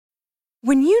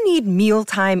When you need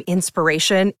mealtime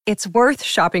inspiration, it's worth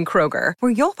shopping Kroger,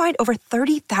 where you'll find over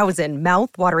 30,000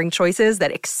 mouth-watering choices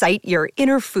that excite your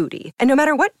inner foodie. And no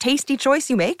matter what tasty choice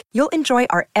you make, you'll enjoy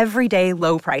our everyday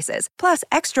low prices, plus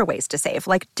extra ways to save,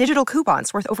 like digital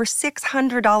coupons worth over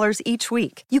 $600 each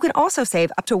week. You can also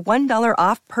save up to $1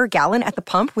 off per gallon at the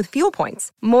pump with fuel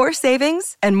points. More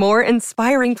savings and more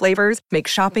inspiring flavors make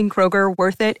shopping Kroger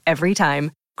worth it every time.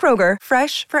 Kroger,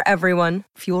 fresh for everyone.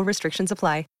 Fuel restrictions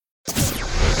apply.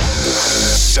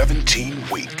 17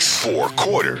 weeks, 4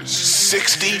 quarters,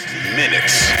 60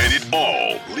 minutes, and it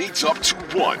all leads up to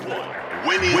one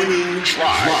winning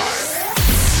drive.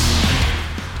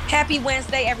 Happy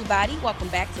Wednesday, everybody. Welcome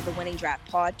back to the Winning Drive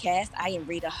podcast. I am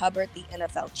Rita Hubbard, the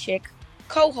NFL chick,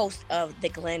 co-host of the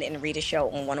Glenn and Rita Show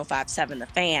on 105.7 The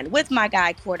Fan, with my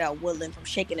guy Cordell Woodland from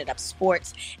Shaking It Up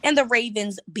Sports and the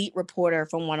Ravens beat reporter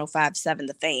from 105.7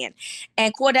 The Fan.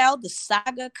 And Cordell, the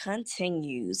saga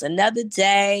continues. Another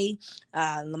day,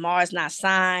 Lamar's not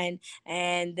signed,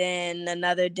 and then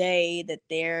another day that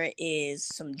there is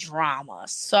some drama.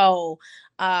 So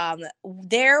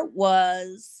there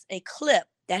was a clip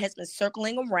that has been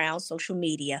circling around social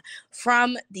media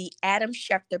from the Adam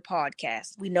Schefter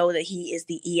podcast. We know that he is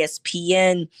the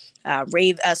ESPN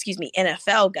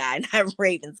NFL guy, not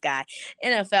Ravens guy,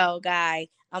 NFL guy,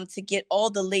 to get all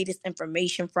the latest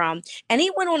information from. And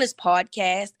he went on his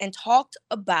podcast and talked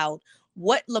about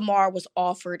what Lamar was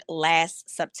offered last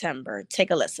September.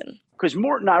 Take a listen. Because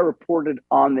Mort and I reported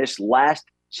on this last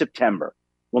September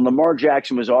when Lamar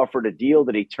Jackson was offered a deal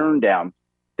that he turned down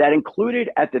that included,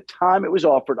 at the time it was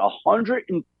offered,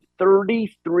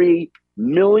 $133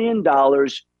 million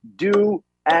due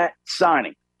at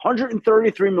signing.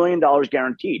 $133 million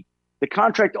guaranteed. The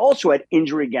contract also had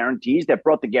injury guarantees that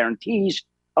brought the guarantees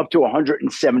up to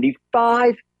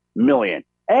 $175 million.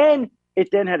 And it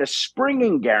then had a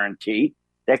springing guarantee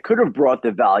that could have brought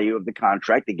the value of the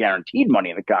contract, the guaranteed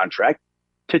money in the contract,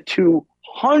 to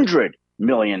 $200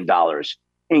 million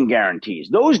in guarantees.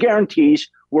 Those guarantees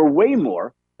were way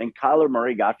more than Kyler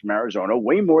Murray got from Arizona,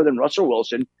 way more than Russell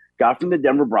Wilson got from the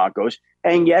Denver Broncos.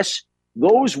 And yes,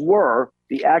 those were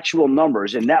the actual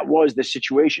numbers, and that was the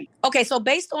situation. Okay, so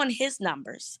based on his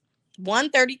numbers,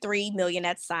 $133 million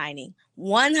at signing,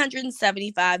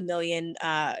 $175 million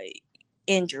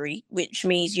injury, which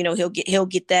means, you know, he'll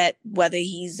get that whether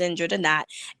he's injured or not,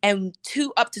 and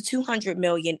up to $200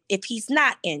 million if he's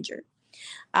not injured.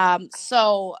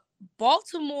 So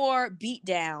Baltimore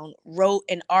Beatdown wrote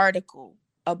an article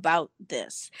about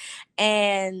this,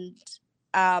 and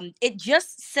it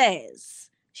just says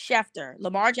Schefter,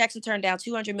 Lamar Jackson turned down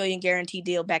 $200 million guarantee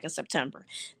deal back in September.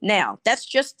 Now, that's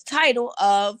just the title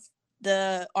of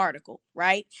the article,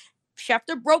 right?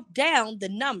 Schefter broke down the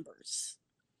numbers.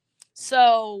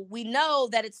 So we know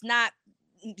that it's not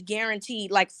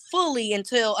guaranteed like fully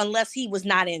unless he was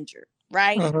not injured,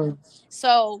 right? Mm-hmm.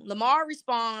 So Lamar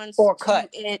responds to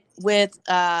it with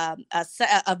a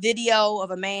video of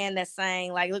a man that's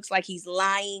saying, like, looks like he's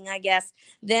lying, I guess,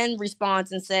 then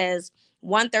responds and says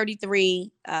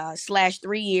 133 /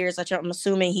 3 years. I'm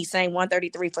assuming he's saying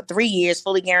 133 for 3 years,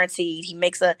 fully guaranteed. He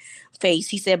makes a face.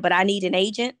 He said, but I need an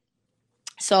agent.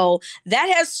 So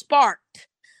that has sparked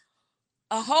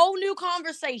a whole new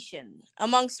conversation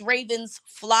amongst Ravens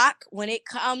flock when it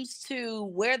comes to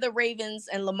where the Ravens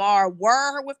and Lamar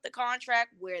were with the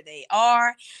contract, where they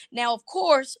are. Now, of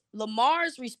course,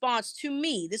 Lamar's response to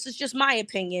me, this is just my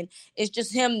opinion, is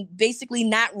just him basically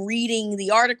not reading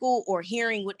the article or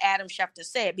hearing what Adam Schefter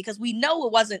said, because we know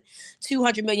it wasn't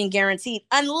 $200 million guaranteed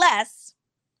unless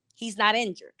he's not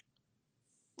injured.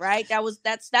 Right? That was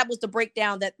the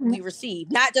breakdown that we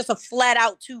received, not just a flat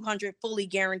out 200 fully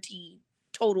guaranteed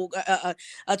total,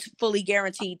 fully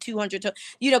guaranteed 200,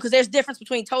 because there's difference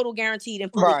between total guaranteed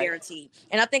and fully guaranteed.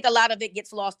 And I think a lot of it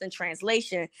gets lost in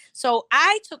translation. So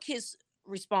I took his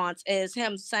response as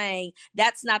him saying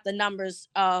that's not the numbers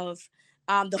of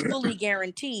the fully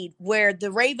guaranteed, where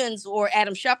the Ravens or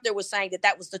Adam Schefter was saying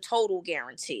that was the total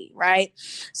guarantee, right?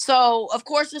 So, of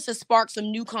course, this has sparked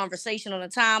some new conversation on the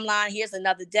timeline. Here's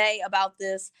another day about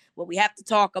this, but we have to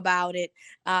talk about it,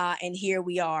 and here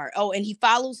we are. Oh, and he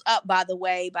follows up, by the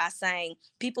way, by saying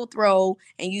people throw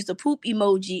and use the poop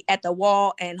emoji at the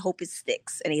wall and hope it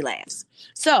sticks, and he laughs.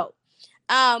 So,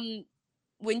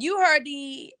 when you heard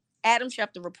the Adam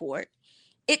Schefter report,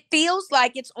 it feels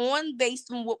like it's on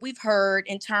based on what we've heard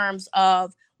in terms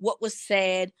of what was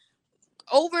said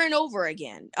over and over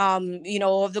again,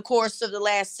 over the course of the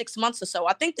last 6 months or so.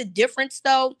 I think the difference,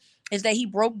 though, is that he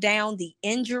broke down the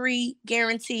injury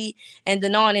guarantee and the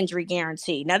non-injury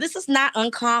guarantee. Now, this is not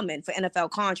uncommon for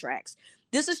NFL contracts.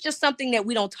 This is just something that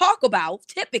we don't talk about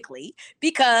typically,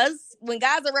 because when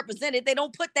guys are represented, they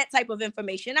don't put that type of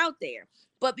information out there.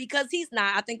 But because he's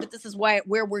not, I think that this is where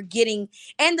we're getting,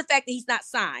 and the fact that he's not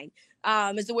signed,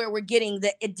 is where we're getting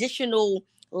the additional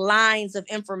lines of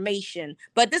information.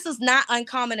 But this is not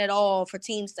uncommon at all for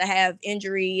teams to have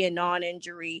injury and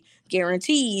non-injury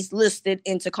guarantees listed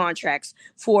into contracts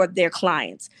for their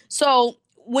clients. So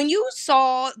when you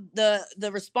saw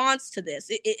the response to this,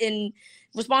 in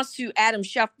response to Adam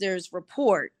Schefter's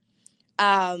report,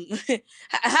 how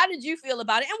did you feel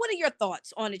about it, and what are your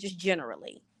thoughts on it just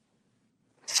generally?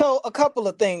 So a couple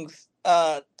of things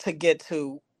to get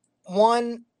to.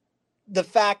 One, the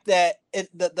fact that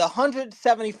the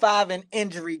 175 in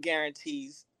injury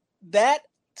guarantees, that,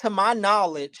 to my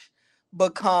knowledge,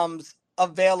 becomes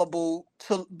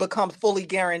fully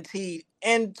guaranteed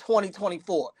in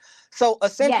 2024. So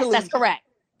essentially, yes, that's correct.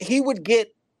 He would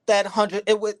get that 100.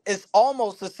 It's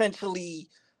almost essentially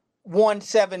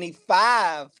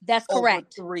 175. That's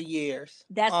correct. Over 3 years.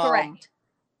 That's correct.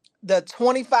 The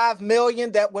 25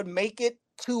 million that would make it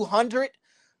 200,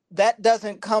 that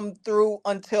doesn't come through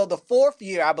until the 4th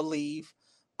year, I believe,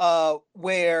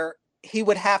 where he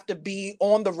would have to be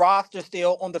on the roster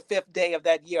still on the 5th day of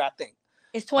that year, I think.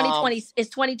 It's 2020. It's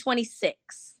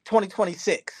 2026.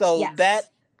 2026. So yes. the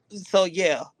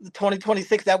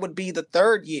 2026, that would be the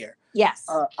 3rd year. Yes.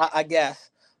 I guess.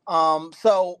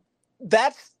 So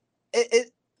that's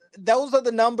it. Those are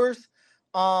the numbers.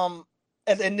 And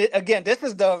again, this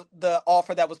is the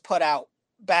offer that was put out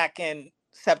back in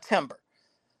September.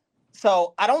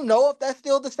 So I don't know if that's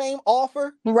still the same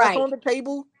offer that's on the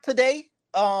table today.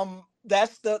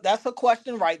 That's a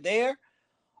question right there.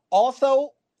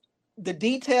 Also, the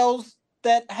details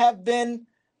that have been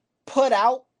put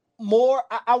out more,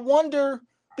 I wonder,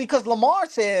 because Lamar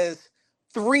says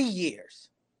 3 years.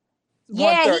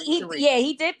 Yeah,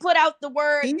 he did put out the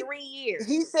word 3 years.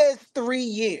 He says 3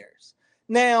 years.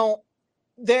 Now,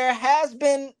 there has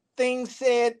been things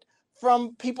said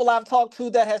from people I've talked to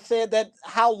that have said that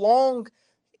how long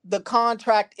the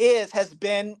contract has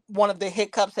been one of the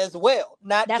hiccups as well.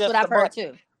 That's just what I've heard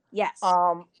too. Yes.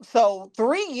 So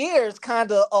 3 years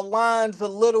kind of aligns a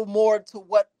little more to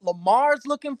what Lamar's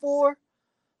looking for,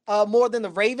 more than the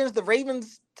Ravens. The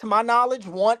Ravens, to my knowledge,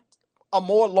 want a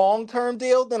more long-term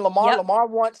deal than Lamar. Yep. Lamar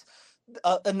wants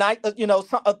a night.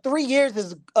 3 years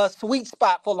is a sweet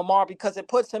spot for Lamar because it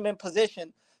puts him in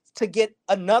position to get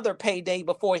another payday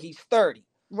before he's 30.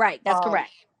 Right. That's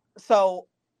correct. So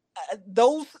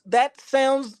that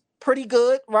sounds pretty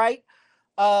good, right?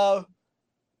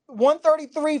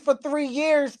 133 for 3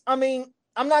 years. I mean,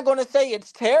 I'm not going to say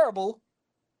it's terrible,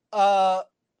 but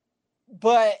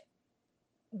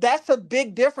that's a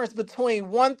big difference between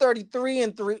 133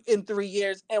 in 3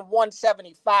 years and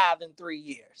 175 in 3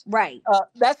 years. Right.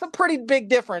 That's a pretty big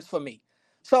difference for me.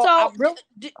 So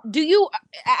do you?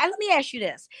 Let me ask you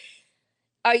this: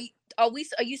 Are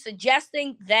you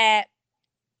suggesting that?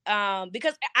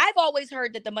 Because I've always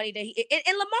heard that the money that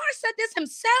and Lamar said this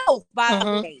himself, by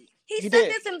the way. He said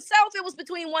this himself. It was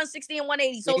between 160 and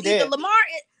 180. So either Lamar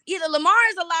is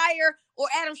a liar or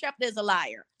Adam Schefter is a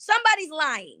liar. Somebody's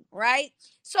lying, right?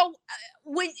 So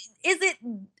are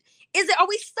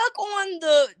we stuck on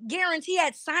the guarantee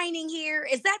at signing here?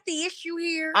 Is that the issue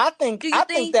here? I think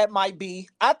that might be.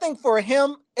 I think for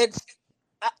him,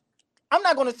 I'm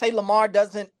not going to say Lamar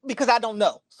doesn't, because I don't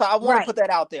know. So I want to put that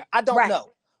out there. I don't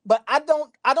know. But I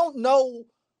don't know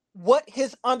what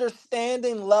his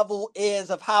understanding level is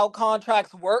of how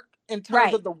contracts work in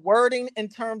terms of the wording, in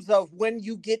terms of when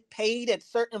you get paid at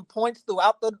certain points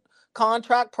throughout the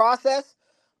contract process.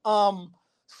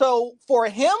 So for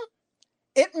him,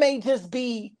 it may just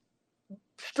be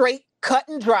straight cut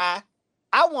and dry.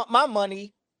 I want my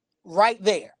money right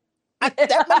there.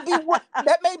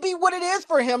 That may be what it is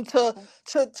for him to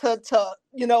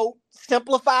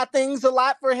simplify things a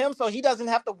lot for him, so he doesn't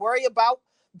have to worry about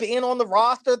being on the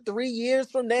roster 3 years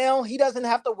from now. He doesn't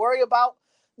have to worry about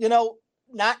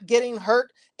not getting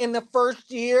hurt in the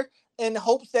first year in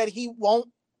hopes that he won't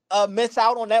miss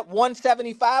out on that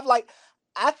 175. Like,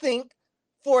 I think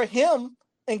for him,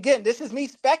 again, this is me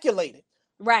speculating.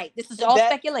 Right. This is all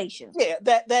speculation. Yeah,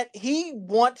 that he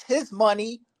wants his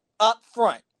money up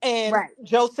front. And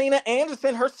Josina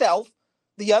Anderson herself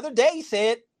the other day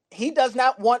said he does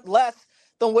not want less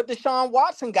than what Deshaun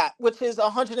Watson got, which is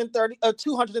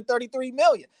 $233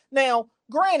 million. Now,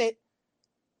 granted,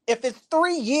 if it's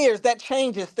 3 years, that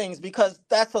changes things because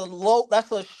that's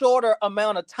a shorter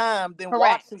amount of time than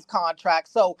Watson's contract.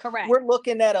 So we're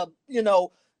looking at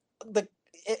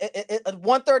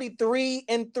 133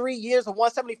 in 3 years or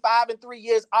 175 in 3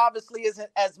 years obviously isn't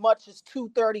as much as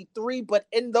 233, but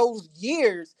in those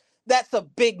years, that's a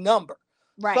big number.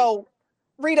 Right. So,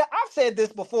 Rita, I've said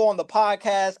this before on the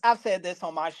podcast. I've said this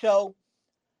on my show.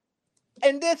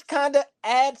 And this kind of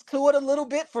adds to it a little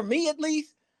bit, for me at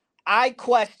least. I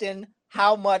question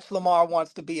how much Lamar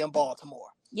wants to be in Baltimore.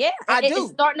 Yeah, I do.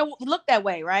 It's starting to look that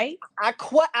way, right?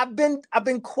 I've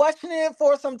been questioning it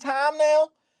for some time now,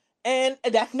 and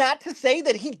that's not to say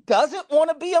that he doesn't want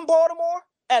to be in Baltimore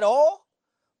at all,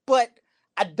 but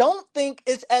I don't think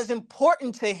it's as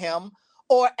important to him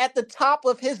or at the top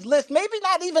of his list. Maybe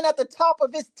not even at the top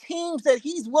of his teams that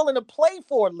he's willing to play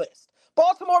for list.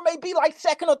 Baltimore may be like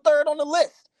second or third on the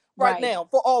list right now,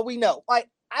 for all we know. Like,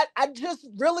 I just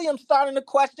really am starting to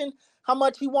question how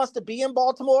much he wants to be in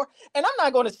Baltimore. And I'm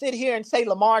not going to sit here and say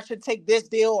Lamar should take this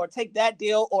deal or take that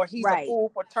deal, or he's a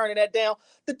fool for turning that down.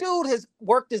 The dude has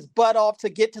worked his butt off to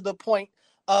get to the point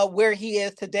where he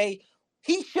is today.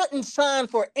 He shouldn't sign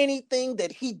for anything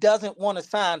that he doesn't want to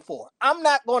sign for. I'm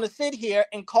not going to sit here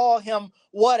and call him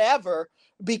whatever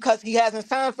because he hasn't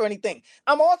signed for anything.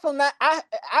 I'm also not,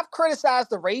 I've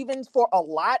criticized the Ravens for a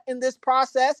lot in this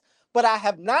process, but I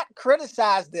have not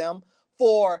criticized them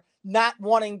for not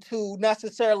wanting to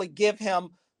necessarily give him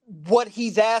what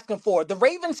he's asking for. The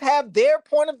Ravens have their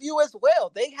point of view as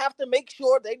well. They have to make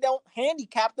sure they don't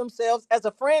handicap themselves as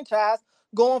a franchise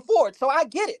going forward. So I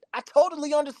get it. I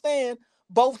totally understand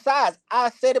both sides.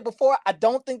 I said it before. I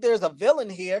don't think there's a villain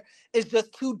here. It's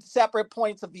just two separate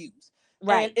points of views.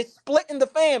 Right. And it's splitting the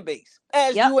fan base,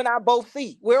 as you and I both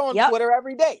see. We're on Twitter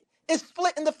every day. It's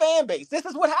splitting the fan base. This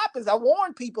is what happens. I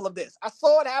warned people of this. I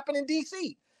saw it happen in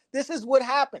D.C. This is what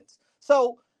happens.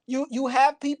 So you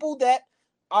have people that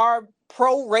are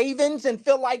pro-Ravens and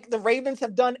feel like the Ravens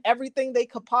have done everything they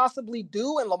could possibly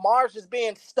do, and Lamar's just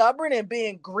being stubborn and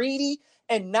being greedy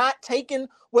and not taking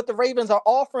what the Ravens are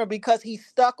offering because he's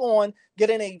stuck on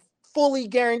getting a fully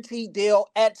guaranteed deal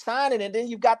at signing. And then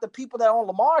you've got the people that are on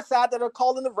Lamar's side that are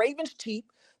calling the Ravens cheap,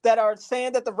 that are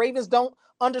saying that the Ravens don't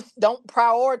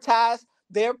prioritize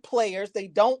their players. They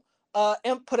don't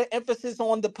put an emphasis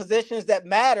on the positions that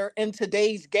matter in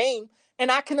today's game. And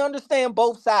I can understand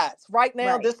both sides. Right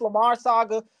now, this Lamar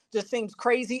saga just seems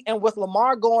crazy. And with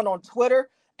Lamar going on Twitter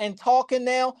and talking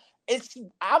now,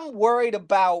 I'm worried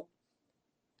about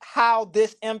how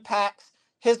this impacts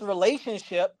his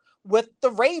relationship with the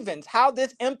Ravens, how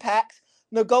this impacts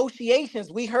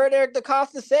negotiations. We heard Eric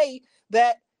DeCosta say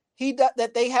that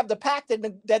that they have the pact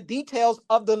that details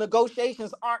of the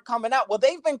negotiations aren't coming out. Well,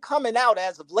 they've been coming out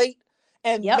as of late.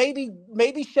 And maybe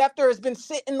Schefter has been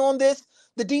sitting on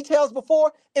the details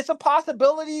before. It's a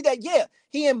possibility that,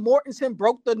 he and Mortensen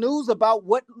broke the news about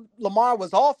what Lamar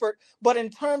was offered. But in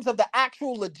terms of the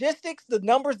actual logistics, the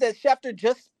numbers that Schefter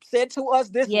just said to us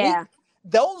this week,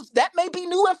 that may be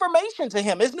new information to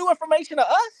him. It's new information to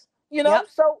us,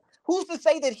 So who's to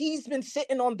say that he's been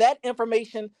sitting on that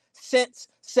information since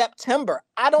September?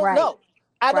 I don't know.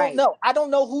 I don't know. I don't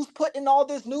know who's putting all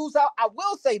this news out. I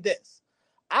will say this.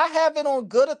 I have it on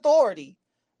good authority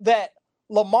that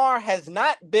Lamar has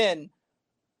not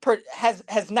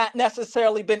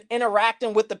necessarily been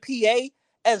interacting with the PA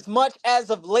as much as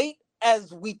of late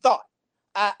as we thought.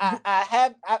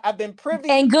 I've been privy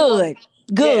and good.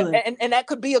 And that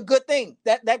could be a good thing.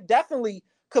 That definitely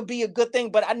could be a good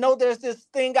thing. But I know there's this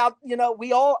thing out.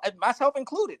 We all, myself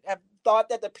included, have thought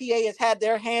that the PA has had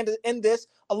their hand in this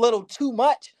a little too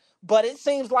much. But it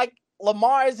seems like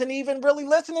Lamar isn't even really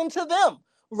listening to them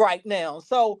right now.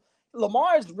 So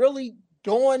Lamar is really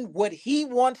doing what he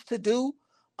wants to do.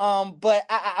 But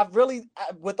I really,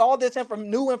 with all this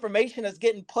new information that's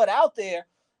getting put out there,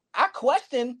 I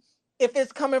question if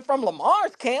it's coming from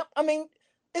Lamar's camp. I mean,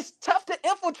 it's tough to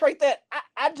infiltrate that.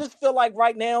 I just feel like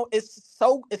right now it's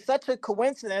such a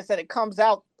coincidence that it comes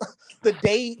out the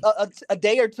day a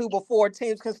day or two before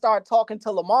teams can start talking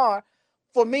to Lamar.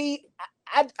 For me,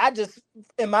 I just,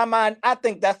 in my mind, I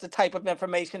think that's the type of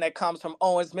information that comes from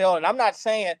Owens Mill. And I'm not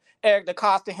saying Eric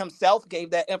DeCosta himself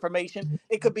gave that information.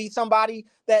 It could be somebody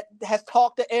that has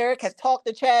talked to Eric, has talked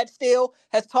to Chad Steele,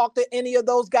 has talked to any of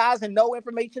those guys and know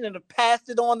information and have passed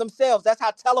it on themselves. That's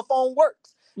how telephone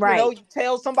works. Right. You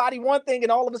tell somebody one thing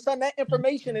and all of a sudden that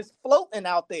information is floating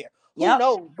out there. Who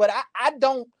knows? But I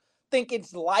don't think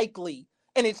it's likely.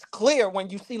 And it's clear when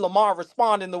you see Lamar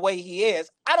responding the way he is.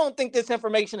 I don't think this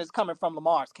information is coming from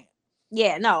Lamar's camp.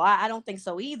 Yeah, no, I don't think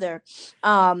so either.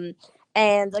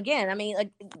 And again, I mean,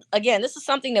 again, this is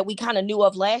something that we kind of knew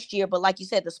of last year, but like you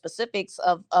said, the specifics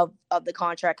of the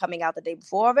contract coming out the day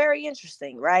before are very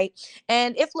interesting, right?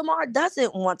 And if Lamar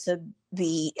doesn't want to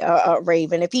be a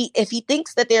Raven, if he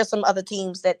thinks that there's some other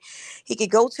teams that he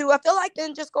could go to, I feel like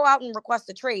then just go out and request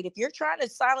a trade. If you're trying to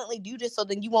silently do this so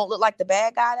then you won't look like the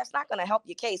bad guy, that's not going to help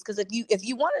your case. Because if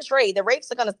you want to trade, the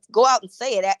Ravens are going to go out and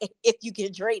say it if you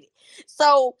get traded.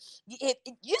 So you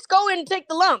just go in and take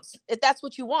the lumps if that's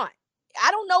what you want. I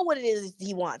don't know what it is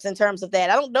he wants in terms of that.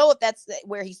 I don't know if that's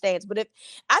where he stands, but if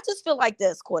I just feel like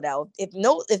this, Cordell,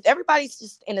 if everybody's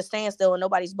just in a standstill and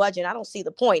nobody's budging, I don't see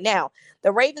the point. Now,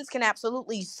 the Ravens can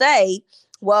absolutely say,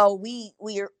 well, we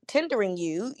are tendering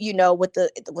you, with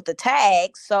the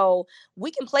tag, so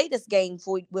we can play this game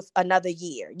with another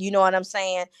year. You know what I'm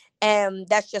saying? And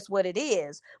that's just what it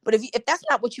is. But if that's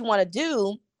not what you want to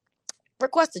do,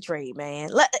 request a trade, man.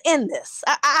 Let end this.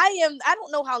 I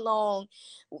don't know how long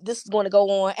this is going to go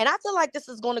on, and I feel like this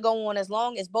is going to go on as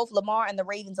long as both Lamar and the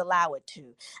Ravens allow it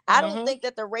to. I don't think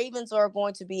that the Ravens are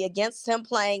going to be against him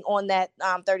playing on that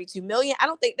 $32 million. I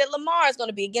don't think that Lamar is going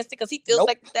to be against it because he feels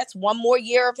like that's one more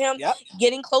year of him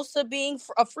getting close to being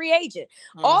a free agent.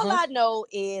 All I know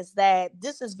is that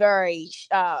this is very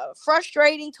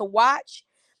frustrating to watch.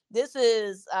 This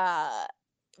is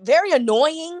very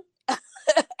annoying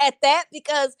at that,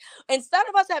 because instead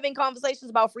of us having conversations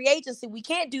about free agency, we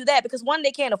can't do that because one,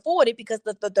 they can't afford it because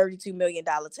of the $32 million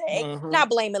tag. Not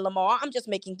blaming Lamar, I'm just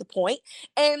making the point.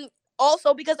 And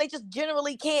also because they just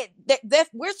generally can't,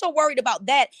 we're so worried about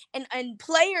that, and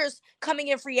players coming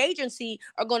in free agency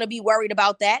are going to be worried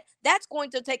about that. That's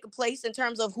going to take a place in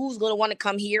terms of who's going to want to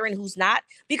come here and who's not,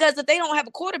 because if they don't have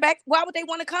a quarterback, why would they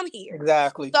want to come here?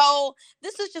 Exactly. So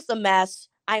this is just a mess.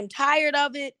 I'm tired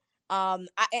of it.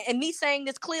 And me saying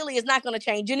this clearly is not going to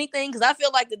change anything, because I feel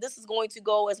like that this is going to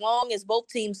go as long as both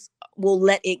teams will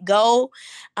let it go,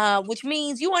 which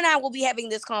means you and I will be having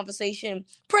this conversation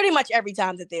pretty much every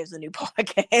time that there's a new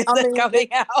podcast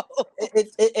coming out.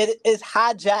 It is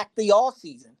hijacked the off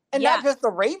season, and not just the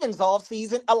Ravens off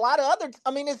season. A lot of other,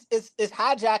 it's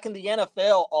hijacking the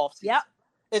NFL off season.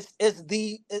 It's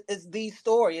the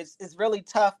story. It's really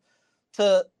tough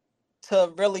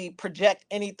to really project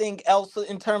anything else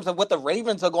in terms of what the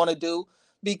Ravens are going to do,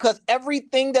 because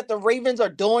everything that the Ravens are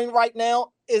doing right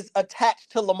now is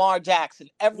attached to Lamar Jackson.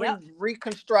 Every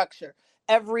reconstruction,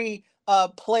 every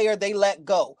player they let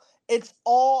go. It's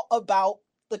all about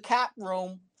the cap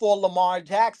room for Lamar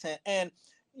Jackson. And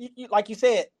like you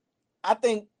said, I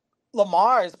think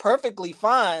Lamar is perfectly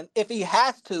fine if he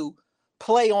has to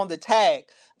play on the tag.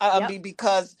 I mean,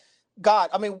 because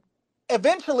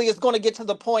eventually it's going to get to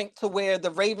the point to where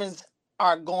the Ravens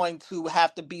are going to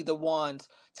have to be the ones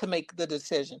to make the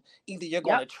decision. Either you're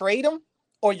going to trade him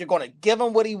or you're going to give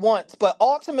him what he wants. But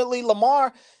ultimately,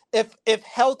 Lamar, if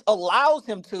health allows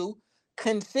him to,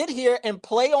 can sit here and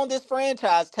play on this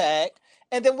franchise tag.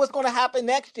 And then what's going to happen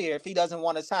next year if he doesn't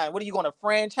want to sign? What are you going to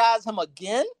franchise him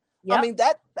again? I mean,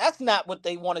 that's not what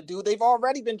they want to do. They've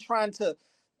already been trying to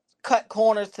cut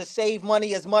corners to save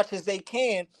money as much as they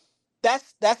can.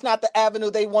 That's not the avenue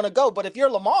they want to go. But if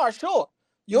you're Lamar, sure,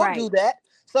 you'll do that.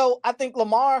 So I think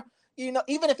Lamar, even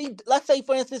if let's say,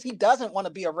 for instance, he doesn't want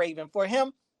to be a Raven, for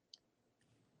him,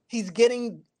 he's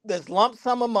getting this lump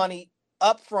sum of money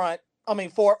up front. I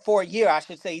mean, for a year, I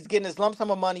should say. He's getting this lump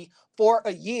sum of money for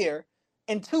a year.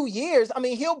 In 2 years, I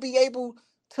mean, he'll be able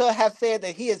to have said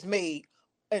that he has made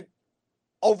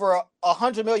over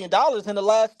 $100 million in the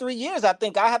last 3 years. I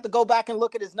think I have to go back and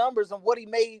look at his numbers and what he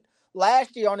made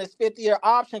last year on his 5th-year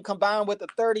option, combined with the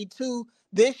 32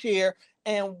 this year,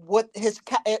 and what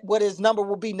his number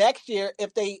will be next year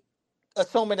if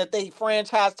assuming that they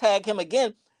franchise tag him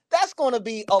again. That's going to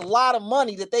be a lot of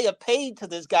money that they have paid to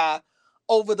this guy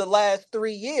over the last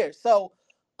 3 years. So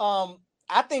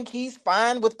I think he's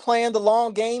fine with playing the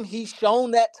long game. He's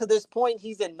shown that to this point.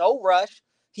 He's in no rush.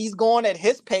 He's going at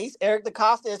his pace. Eric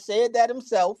DeCosta has said that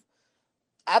himself.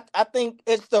 I think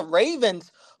it's the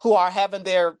Ravens who are having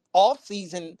their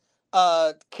offseason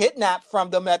kidnapped from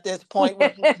them at this point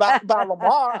by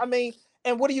Lamar. I mean,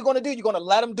 and what are you going to do? You're going to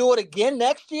let him do it again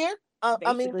next year?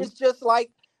 I mean, it's just like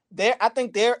I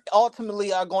think they're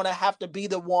ultimately are going to have to be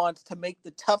the ones to make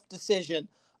the tough decision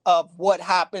of what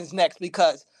happens next,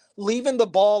 because leaving the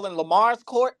ball in Lamar's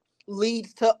court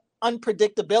leads to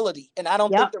unpredictability. And I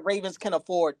don't think the Ravens can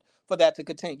afford for that to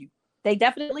continue. They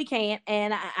definitely can't.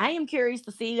 And I am curious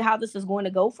to see how this is going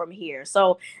to go from here.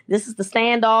 So this is the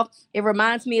standoff. It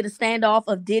reminds me of the standoff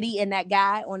of Diddy and that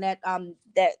guy on that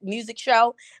music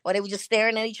show where they were just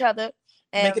staring at each other.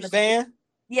 And Making a band?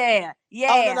 Yeah,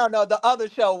 Oh yeah. no, the other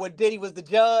show where Diddy was the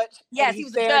judge and Yes, he he's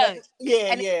was a staring at judge. yeah,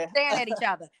 And they yeah. staring at each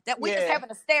other. That we just Yeah.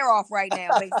 having a stare off right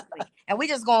now, basically. And we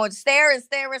just going to stare and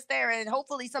stare and stare. And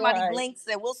hopefully somebody Right. blinks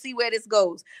and we'll see where this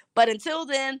goes. But until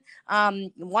then,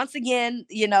 once again,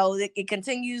 it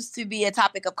continues to be a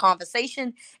topic of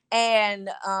conversation. And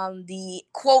the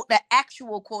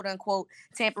actual quote unquote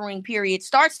tampering period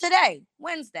starts today,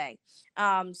 Wednesday.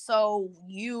 So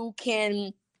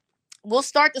we'll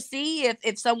start to see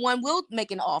if someone will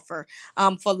make an offer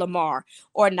for Lamar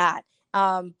or not.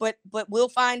 But we'll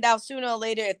find out sooner or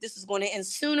later if this is going to end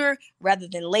sooner rather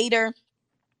than later.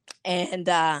 And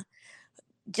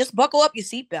just buckle up your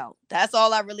seatbelt. That's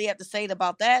all I really have to say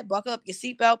about that. Buckle up your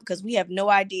seatbelt because we have no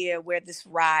idea where this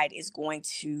ride is going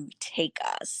to take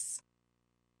us.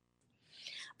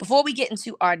 Before we get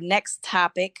into our next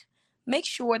topic, make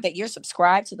sure that you're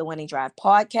subscribed to the Winning Drive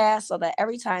podcast so that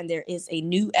every time there is a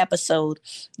new episode,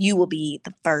 you will be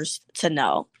the first to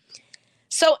know.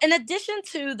 So in addition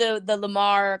to the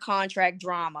Lamar contract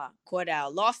drama,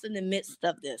 Cordell, lost in the midst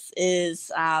of this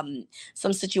is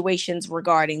some situations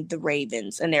regarding the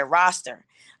Ravens and their roster.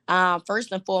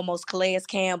 First and foremost, Calais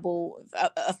Campbell,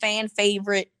 a fan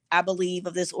favorite, I believe,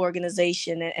 of this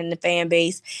organization and the fan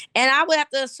base. And I would have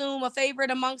to assume a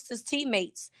favorite amongst his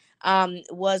teammates,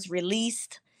 was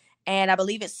released. And I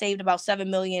believe it saved about $7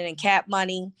 million in cap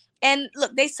money. And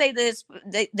look, they say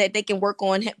that they can work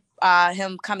on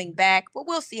him coming back, but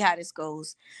we'll see how this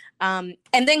goes. And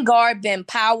then guard Ben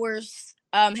Powers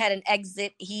had an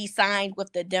exit. He signed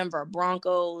with the Denver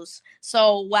Broncos.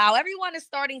 So while everyone is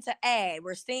starting to add,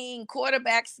 we're seeing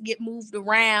quarterbacks get moved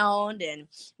around and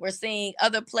we're seeing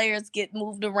other players get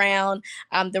moved around.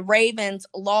 The Ravens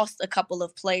lost a couple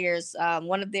of players,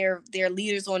 one of their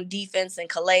leaders on defense in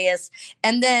Calais,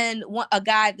 and then a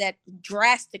guy that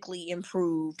drastically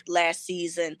improved last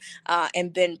season,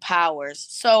 and Ben Powers.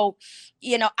 So,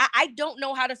 I don't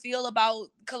know how to feel about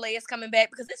Calais coming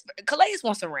back because Calais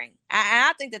wants a ring.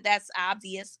 I think that that's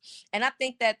obvious. And I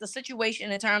think that the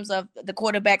situation in terms of the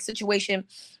quarterback situation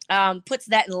puts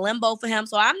that in limbo for him.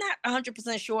 So I'm not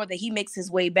 100% sure that he makes his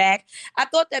way back. I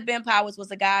thought that Ben Powers was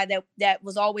a guy that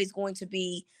was always going to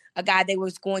be a guy they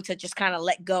was going to just kind of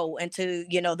let go into,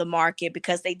 the market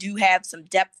because they do have some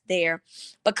depth there.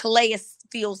 But Calais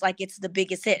feels like it's the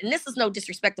biggest hit. And this is no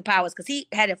disrespect to Powers because he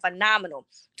had a phenomenal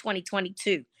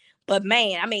 2022. But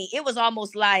man, I mean, it was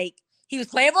almost like he was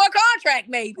playing for a contract,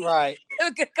 maybe, right,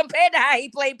 compared to how he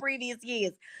played previous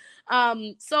years.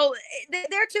 So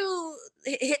they're two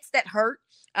hits that hurt,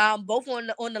 both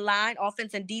on the line,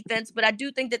 offense and defense. But I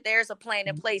do think that there's a plan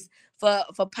in place for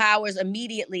Powers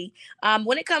immediately.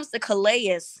 When it comes to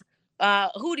Calais,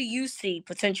 who do you see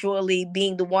potentially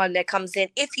being the one that comes in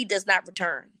if he does not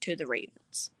return to the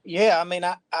Ravens? Yeah, I mean,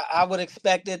 I would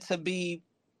expect it to be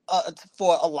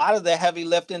for a lot of the heavy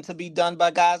lifting to be done by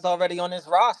guys already on his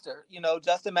roster.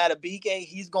 Justin Madubuike,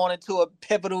 he's going into a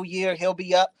pivotal year. He'll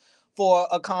be up for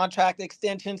a contract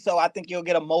extension, so I think you'll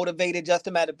get a motivated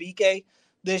Justin Madubuike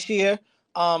this year.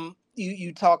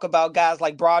 You talk about guys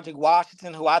like Broderick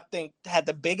Washington, who I think had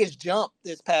the biggest jump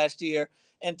this past year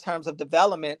in terms of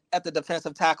development at the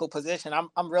defensive tackle position.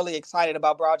 I'm really excited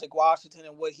about Broderick Washington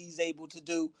and what he's able to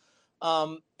do.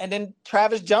 And then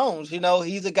Travis Jones,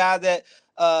 he's a guy that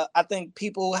I think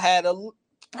people had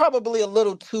probably a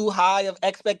little too high of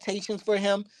expectations for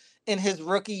him in his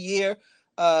rookie year.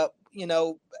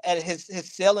 At his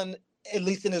ceiling, at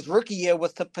least in his rookie year,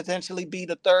 was to potentially be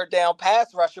the third down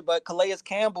pass rusher. But Calais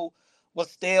Campbell was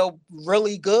still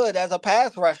really good as a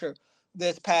pass rusher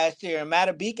this past year. And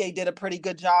Madubuike did a pretty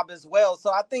good job as well.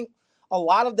 So I think a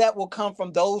lot of that will come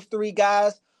from those three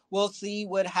guys. We'll see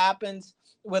what happens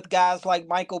with guys like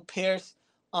Michael Pierce.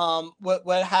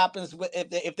 What happens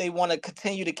if they want to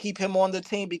continue to keep him on the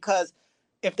team, because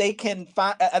if they can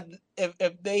find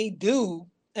if they do,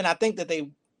 and I think that they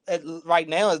right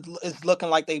now is looking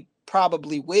like they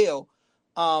probably will,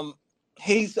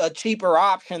 he's a cheaper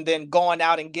option than going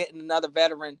out and getting another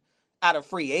veteran out of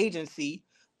free agency.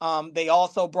 They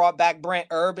also brought back Brent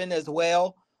Urban as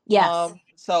well. Yes.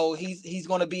 So he's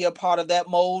going to be a part of that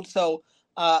mold. So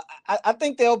I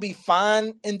think they'll be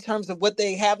fine in terms of what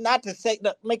they have. Not to say,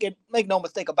 make no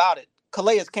mistake about it,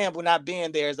 Calais Campbell not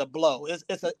being there is a blow.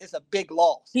 It's a big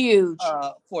loss, huge,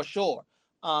 for sure.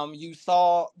 You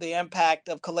saw the impact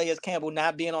of Calais Campbell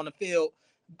not being on the field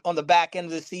on the back end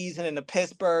of the season in the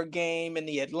Pittsburgh game, in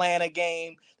the Atlanta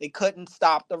game. They couldn't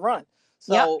stop the run.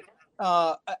 So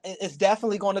it's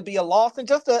definitely going to be a loss. And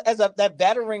just that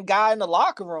veteran guy in the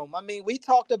locker room. I mean, we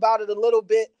talked about it a little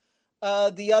bit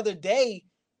the other day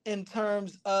in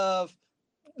terms of,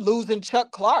 losing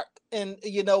Chuck Clark and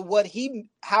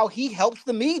how he helps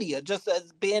the media, just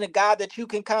as being a guy that you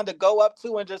can kind of go up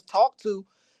to and just talk to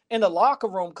in the locker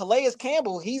room. Calais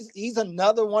Campbell, he's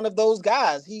another one of those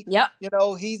guys. Yep.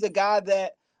 He's a guy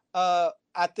that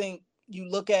I think you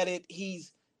look at it,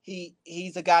 he's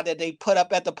a guy that they put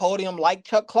up at the podium like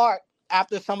Chuck Clark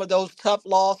after some of those tough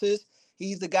losses.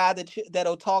 He's the guy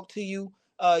that'll talk to you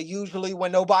usually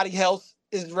when nobody else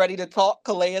is ready to talk.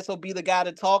 Calais will be the guy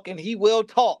to talk, and he will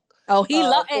talk. Oh, he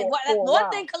love it. For a One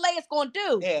while. thing Calais is gonna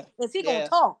do is he gonna Yeah.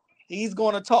 talk. He's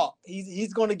going to talk.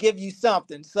 He's going to give you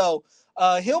something. So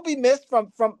he'll be missed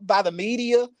from by the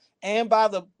media and by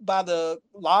the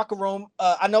locker room.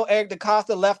 I know Eric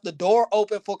DaCosta left the door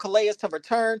open for Calais to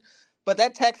return, but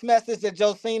that text message that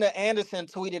Josina Anderson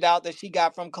tweeted out that she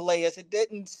got from Calais, it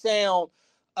didn't sound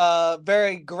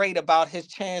very great about his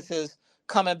chances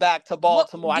coming back to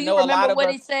Baltimore. Do you remember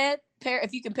what he said?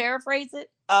 If you can paraphrase it.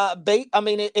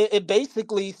 It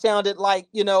basically sounded like,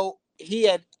 he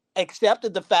had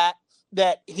accepted the fact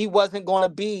that he wasn't going to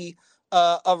be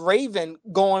a Raven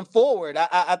going forward.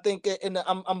 I think,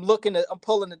 I'm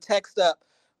pulling the text up,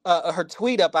 her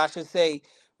tweet up, I should say,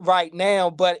 right now,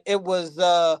 but it was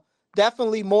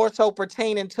definitely more so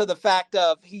pertaining to the fact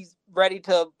of he's ready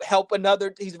to help another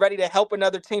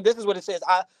team. This is what it says.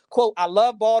 I quote, "I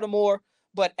love Baltimore,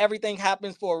 but everything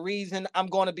happens for a reason. I'm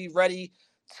going to be ready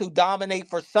to dominate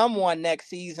for someone next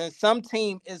season. Some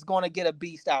team is going to get a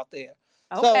beast out there."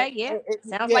 Okay,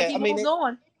 sounds like he moved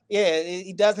on. Yeah,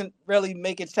 he doesn't really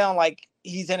make it sound like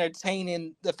he's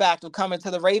entertaining the fact of coming to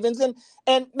the Ravens,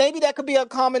 and maybe that could be a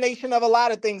combination of a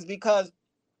lot of things, because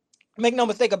make no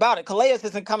mistake about it, Calais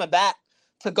isn't coming back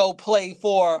to go play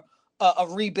for a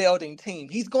rebuilding team.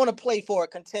 He's going to play for a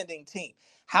contending team.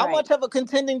 How much of a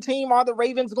contending team are the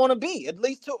Ravens going to be? At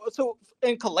least to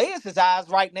in Calais' eyes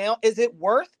right now, is it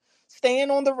worth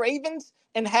staying on the Ravens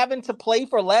and having to play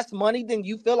for less money than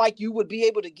you feel like you would be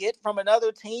able to get from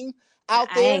another team out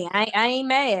there? I ain't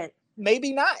mad.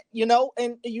 Maybe not,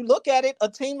 and you look at it, a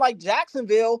team like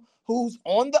Jacksonville, who's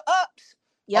on the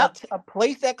ups, a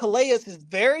place that Calais is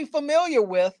very familiar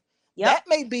with, that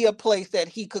may be a place that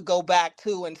he could go back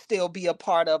to and still be a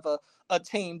part of a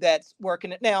team that's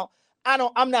working it. Now,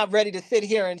 I'm not ready to sit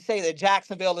here and say that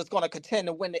Jacksonville is going to contend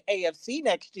to win the AFC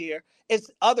next year. It's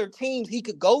other teams he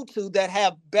could go to that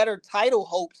have better title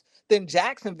hopes than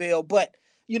Jacksonville. But,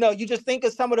 you just think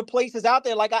of some of the places out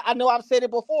there. Like I know I've said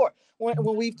it before when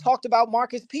we've talked about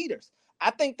Marcus Peters.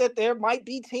 I think that there might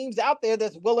be teams out there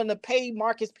that's willing to pay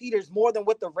Marcus Peters more than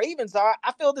what the Ravens are.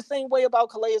 I feel the same way about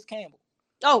Calais Campbell.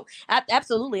 Oh,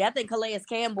 absolutely. I think Calais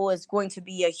Campbell is going to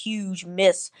be a huge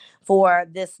miss for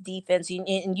this defense.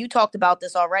 And you talked about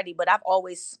this already, but I've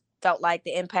always felt like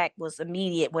the impact was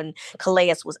immediate when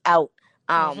Calais was out,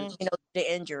 the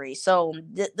injury. So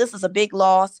this is a big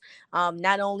loss,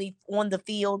 not only on the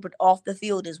field, but off the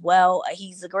field as well.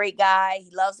 He's a great guy.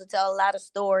 He loves to tell a lot of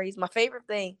stories. My favorite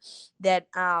thing that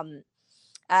one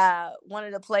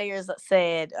of the players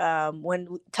said when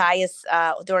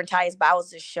during Tyus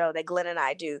Bowser's show that Glenn and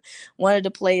I do, one of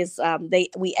the players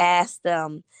we asked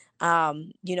them,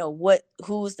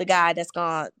 who's the guy that's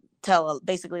gonna tell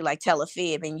a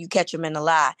fib and you catch him in a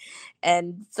lie,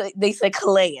 and so they said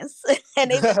Calais,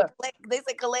 and they said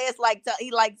Calais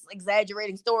he likes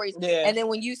exaggerating stories, and then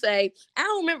when you say I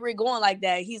don't remember it going like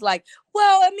that, he's like,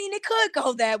 well, I mean, it could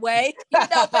go that way, but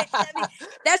I mean,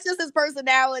 that's just his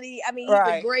personality. I mean, he's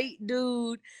a great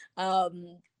dude.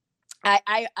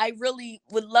 I really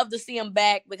would love to see him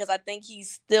back because I think he's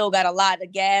still got a lot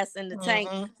of gas in the tank.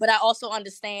 But I also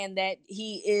understand that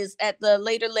he is at the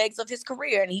later legs of his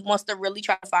career and he wants to really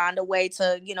try to find a way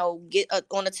to, get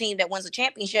on a team that wins a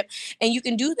championship. And you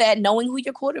can do that knowing who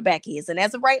your quarterback is. And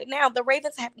as of right now, the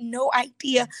Ravens have no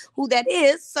idea who that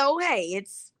is. So, hey,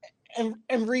 it's.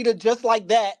 And Rita, just like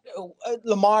that,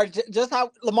 Lamar, just how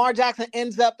Lamar Jackson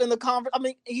ends up in the conversation. I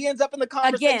mean, he ends up in the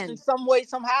conversation some way,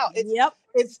 somehow.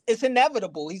 It's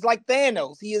inevitable. He's like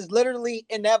Thanos. He is literally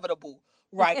inevitable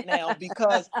right now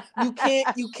because you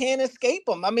can't escape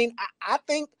him. I mean, I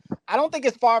don't think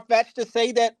it's far-fetched to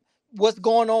say that what's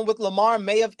going on with Lamar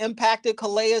may have impacted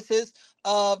Calais'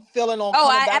 feeling on coming back to Baltimore.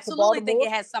 I absolutely think it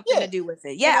has something to do with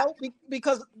it. Yeah.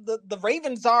 Because the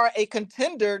Ravens are a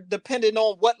contender depending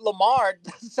on what Lamar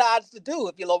decides to do.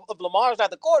 If Lamar's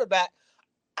not the quarterback,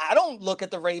 I don't look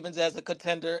at the Ravens as a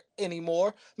contender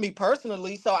anymore, me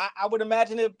personally. So I would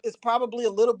imagine it's probably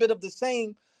a little bit of the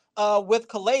same with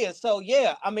Calais. So,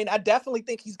 yeah, I mean, I definitely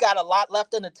think he's got a lot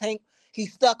left in the tank.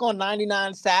 He's stuck on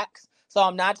 99 sacks. So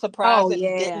I'm not surprised that he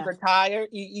didn't retire.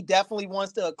 He definitely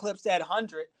wants to eclipse that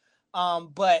 100.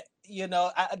 But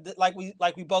like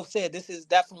we both said, this is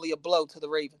definitely a blow to the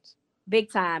Ravens. Big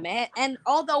time. And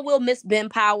although we'll miss Ben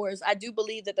Powers, I do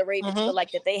believe that the Ravens feel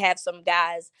like that they have some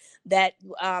guys that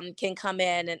can come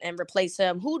in and replace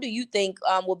him. Who do you think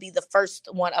will be the first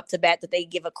one up to bat that they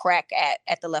give a crack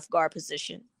at the left guard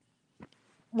position?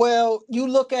 Well, you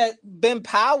look at Ben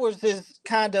Powers'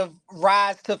 kind of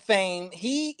rise to fame.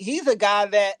 He's a guy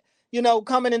that,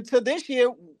 coming into this year,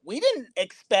 we didn't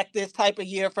expect this type of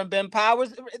year from Ben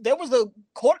Powers. There was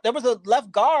a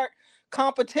left guard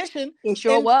competition It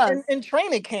sure was in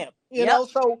training camp, Yep.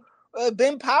 So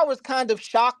Ben Powers kind of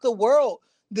shocked the world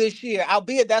this year,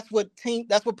 albeit that's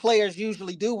what players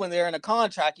usually do when they're in a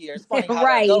contract year. It's funny how that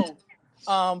Right. goes.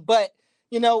 But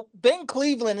Ben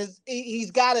Cleveland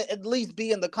he's got to at least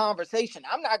be in the conversation.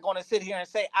 I'm not going to sit here and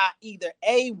say I either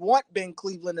A, want Ben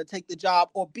Cleveland to take the job,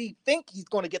 or B, think he's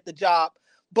going to get the job.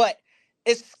 But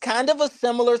it's kind of a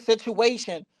similar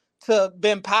situation to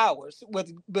Ben Powers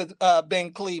with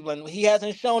Ben Cleveland. He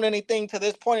hasn't shown anything to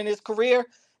this point in his career.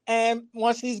 And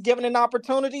once he's given an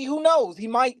opportunity, who knows? He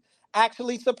might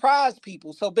actually surprise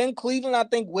people. So Ben Cleveland, I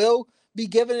think, will be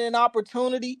given an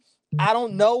opportunity. I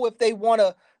don't know if they want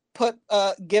to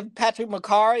give Patrick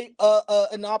McCarry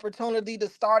an opportunity to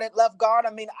start at left guard.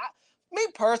 I mean, me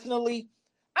personally,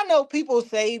 I know people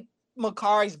say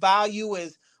McCarry's value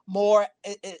is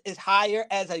higher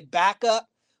as a backup,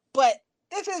 but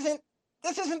this isn't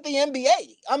the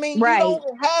NBA. I mean, Right. You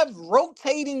don't have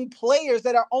rotating players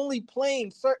that are only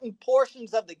playing certain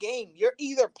portions of the game. You're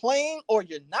either playing or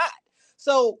you're not.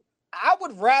 So I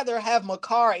would rather have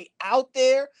McCarry out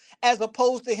there as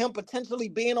opposed to him potentially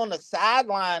being on the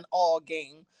sideline all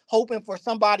game, hoping for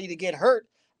somebody to get hurt.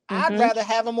 I'd rather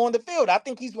have him on the field. I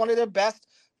think he's one of their best,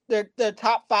 their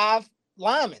top 5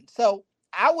 linemen. So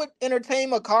I would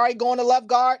entertain McCarry going to left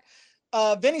guard.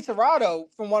 Vinny Serrato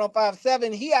from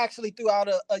 105.7, he actually threw out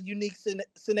a unique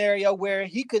scenario where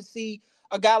he could see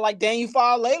a guy like Daniel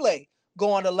Faalele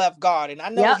going to left guard. And I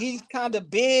know he's kind of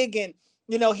big and,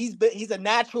 he's a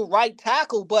natural right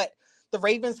tackle, but the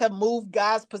Ravens have moved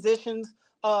guys' positions.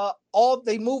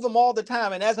 They move them all the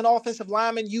time. And as an offensive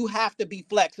lineman, you have to be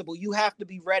flexible. You have to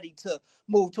be ready to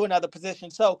move to another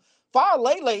position. So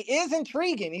Faalele is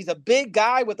intriguing. He's a big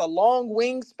guy with a long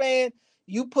wingspan.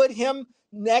 You put him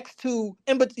in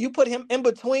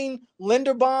between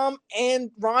Linderbaum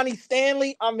and Ronnie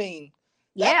Stanley. I mean,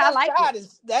 I like it.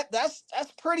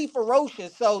 That's pretty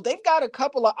ferocious. So they've got a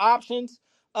couple of options.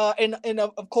 And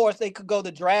of course they could go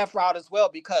the draft route as well,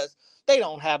 because they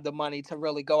don't have the money to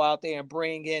really go out there and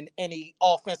bring in any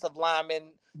offensive lineman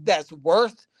that's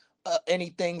worth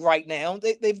anything right now.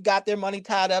 They've got their money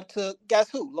tied up to, guess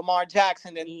who? Lamar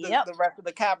Jackson and the rest of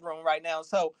the cap room right now.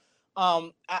 So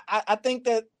I think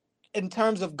that in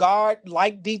terms of guard,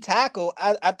 like D tackle,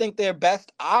 I think their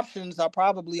best options are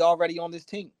probably already on this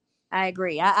team. I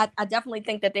agree. I definitely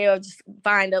think that they'll just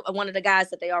find one of the guys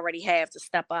that they already have to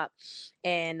step up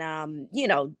and,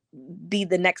 be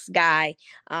the next guy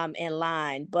in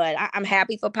line. But I'm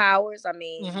happy for Powers. I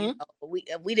mean,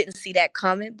 we didn't see that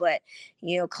coming, but,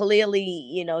 clearly,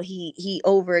 he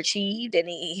overachieved and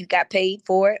he got paid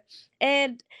for it.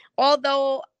 And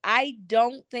although I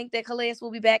don't think that Calais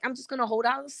will be back, I'm just going to hold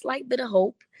out a slight bit of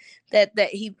hope that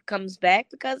he comes back,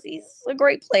 because he's a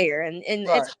great player, and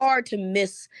Right. It's hard to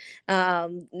miss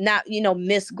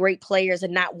miss great players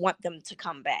and not want them to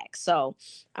come back. So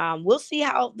we'll see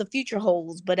how the future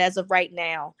holds, but as of right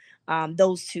now,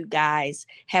 those two guys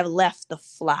have left the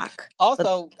flock.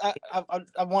 Also,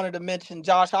 I wanted to mention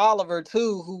Josh Oliver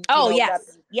too, who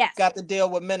got the deal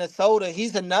with Minnesota.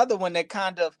 He's another one that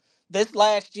kind of this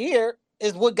last year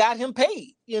is what got him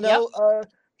paid.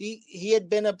 He had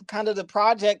been a kind of the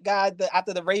project guy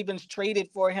after the Ravens traded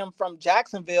for him from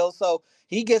Jacksonville. So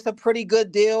he gets a pretty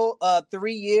good deal,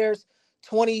 3 years,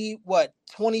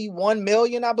 21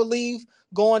 million, I believe,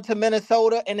 going to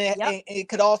Minnesota. And it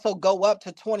could also go up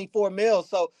to 24 mil.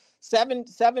 So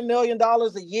 $7 million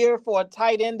a year for a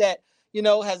tight end that,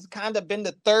 has kind of been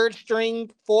the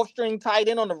fourth string tight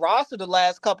end on the roster the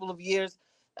last couple of years.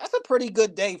 That's a pretty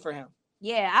good day for him.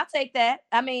 Yeah, I'll take that.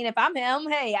 I mean, if I'm him,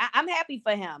 hey, I'm happy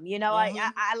for him.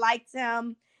 I liked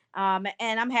him.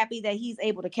 And I'm happy that he's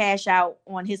able to cash out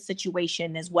on his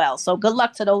situation as well. So good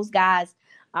luck to those guys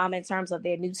in terms of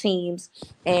their new teams.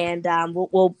 And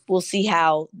we'll see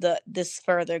how this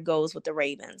further goes with the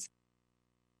Ravens.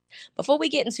 Before we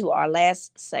get into our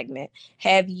last segment,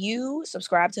 have you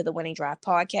subscribed to the Winning Drive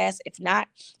podcast? If not,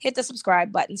 hit the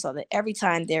subscribe button so that every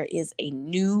time there is a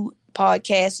new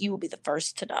podcast, you will be the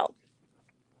first to know.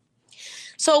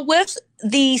 So with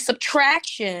the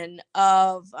subtraction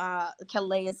of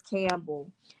Calais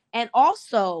Campbell And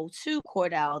also, too,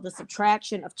 Cordell, the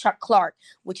subtraction of Chuck Clark,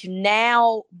 which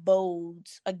now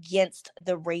bodes against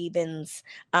the Ravens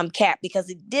cap, because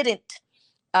it didn't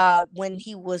when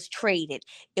he was traded.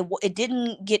 It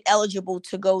didn't get eligible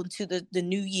to go to the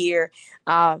new year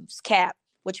cap,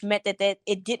 which meant that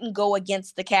it didn't go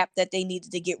against the cap that they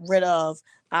needed to get rid of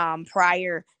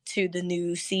prior to the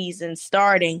new season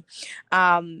starting.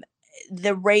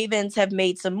 The Ravens have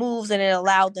made some moves, and it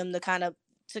allowed them to kind of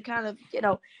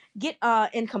get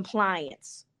in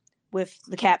compliance with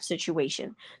the cap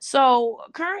situation. So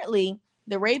currently,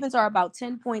 the Ravens are about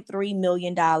 $10.3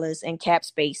 million in cap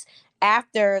space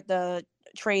after the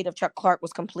trade of Chuck Clark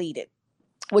was completed,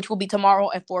 which will be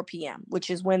tomorrow at 4 p.m., which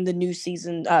is when the new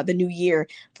season, the new year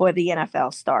for the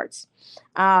NFL starts.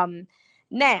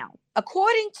 Now,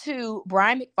 according to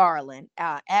Brian McFarland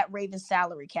at Ravens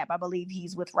Salary Cap, I believe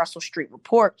he's with Russell Street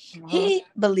Report, he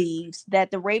believes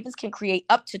that the Ravens can create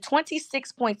up to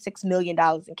 $26.6 million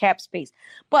in cap space,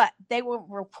 but they will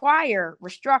require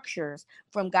restructures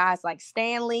from guys like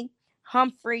Stanley,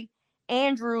 Humphrey,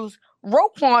 Andrews,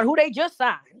 Roquan, who they just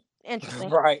signed. Interesting.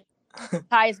 Right.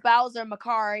 Tyus Bowser,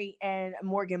 Makari, and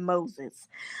Morgan Moses.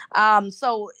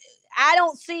 So I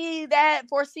don't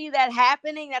foresee that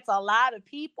happening. That's a lot of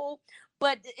people.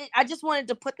 But I just wanted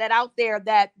to put that out there,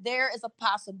 that there is a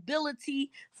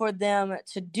possibility for them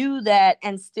to do that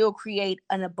and still create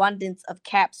an abundance of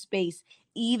cap space,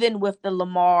 even with the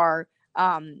Lamar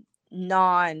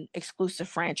non-exclusive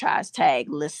franchise tag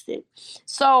listed.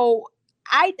 So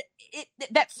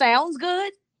that sounds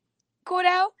good,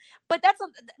 Cordell, but that's a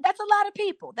lot of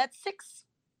people. That's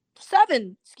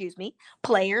seven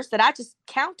players that I just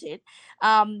counted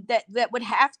that would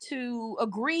have to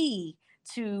agree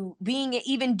to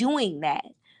even doing that.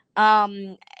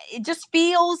 It just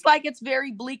feels like it's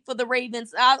very bleak for the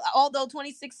Ravens. Although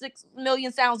 26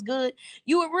 million sounds good,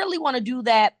 you would really want to do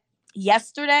that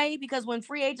yesterday, because when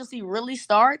free agency really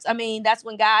starts, I mean, that's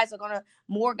when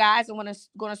more guys are going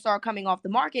to start coming off the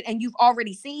market, and you've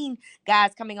already seen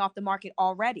guys coming off the market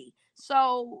already.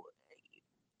 So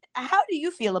how do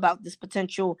you feel about this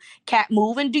potential cap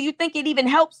move, and do you think it even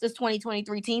helps this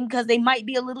 2023 team, because they might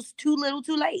be a little too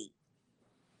late?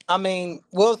 I mean,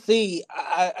 we'll see.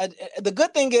 The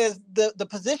good thing is the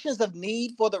positions of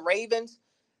need for the Ravens,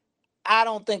 I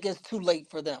don't think it's too late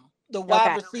for them. The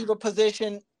wide receiver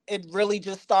position, it really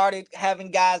just started having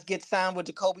guys get signed, with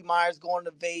Jacoby Myers going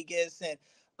to Vegas and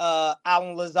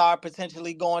Allen Lazard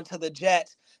potentially going to the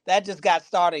Jets. That just got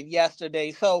started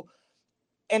yesterday. So,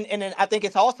 and I think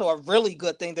it's also a really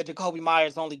good thing that Jacoby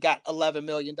Myers only got $11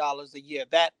 million a year.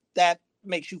 That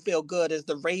makes you feel good as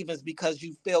the Ravens, because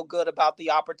you feel good about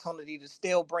the opportunity to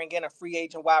still bring in a free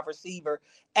agent wide receiver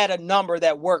at a number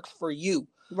that works for you.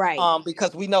 Right.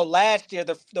 Because we know last year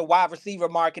the wide receiver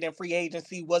market in free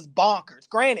agency was bonkers.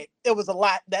 Granted, it was a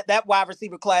lot that wide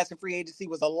receiver class in free agency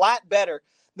was a lot better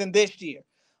than this year.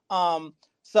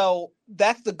 So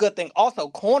that's the good thing. Also,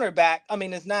 cornerback, I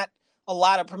mean, it's not a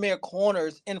lot of premier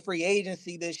corners in free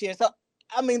agency this year. So,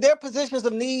 I mean, their positions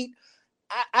of need,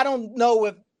 I don't know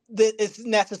if it's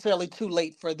necessarily too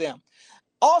late for them.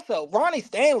 Also, Ronnie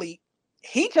Stanley,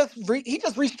 he just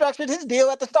restructured his deal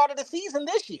at the start of the season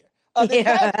this year.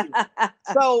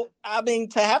 So, I mean,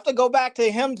 to have to go back to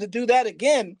him to do that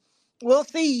again, we'll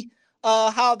see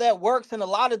how that works. And a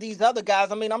lot of these other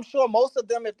guys, I mean, I'm sure most of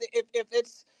them,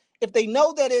 if they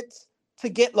know that it's to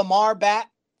get Lamar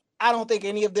back, I don't think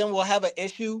any of them will have an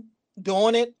issue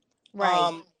doing it.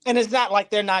 Right. And it's not like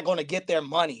they're not going to get their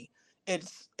money.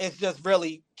 It's just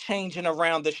really changing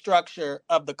around the structure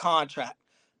of the contract.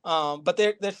 But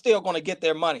they're still going to get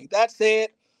their money. That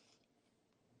said,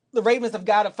 the Ravens have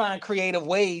got to find creative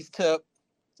ways to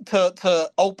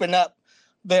open up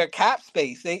their cap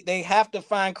space. They have to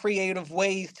find creative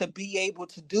ways to be able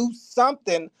to do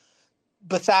something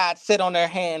besides sit on their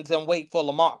hands and wait for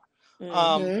Lamar.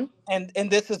 And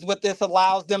this is what this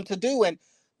allows them to do. And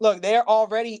look, they're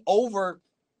already over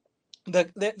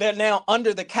they're now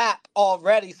under the cap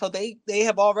already, so they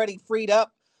have already freed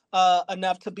up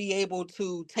enough to be able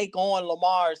to take on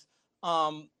Lamar's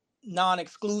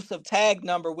non-exclusive tag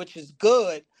number, which is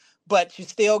good. But you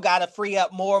still got to free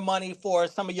up more money for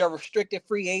some of your restricted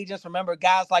free agents. Remember,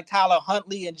 guys like Tyler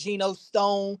Huntley and Geno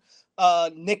Stone,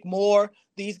 Nick Moore,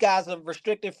 these guys are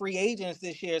restricted free agents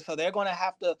this year, so they're going to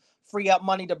have to free up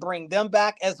money to bring them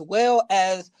back, as well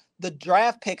as the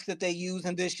draft picks that they use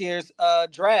in this year's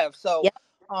draft. So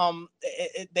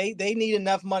they need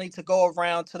enough money to go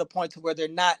around to the point to where they're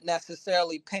not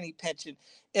necessarily penny pinching.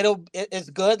 It's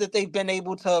good that they've been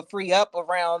able to free up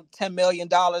around $10 million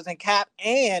in cap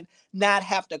and not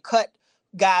have to cut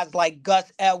guys like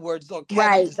Gus Edwards or Kevin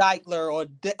Right. Zeitler or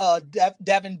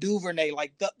Devin Duvernay.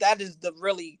 Like that is the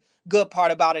really good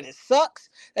part about it. It sucks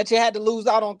that you had to lose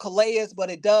out on Calais, but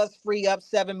it does free up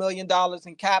 $7 million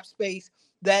in cap space.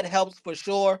 That helps for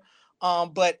sure.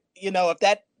 But if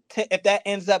that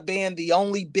ends up being the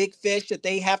only big fish that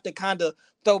they have to kind of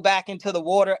throw back into the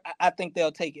water, I think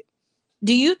they'll take it.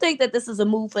 Do you think that this is a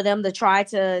move for them to try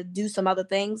to do some other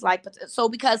things?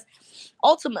 Because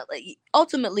ultimately,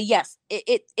 yes,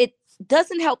 it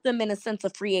doesn't help them in a sense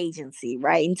of free agency,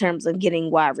 right? In terms of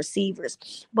getting wide receivers.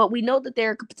 But we know that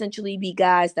there could potentially be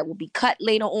guys that will be cut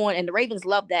later on, and the Ravens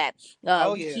love that.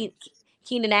 Oh, yeah.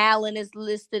 Keenan Allen is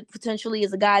listed potentially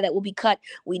as a guy that will be cut.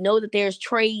 We know that there's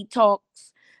trade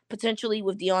talks potentially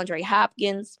with DeAndre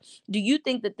Hopkins. Do you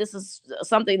think that this is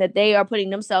something that they are putting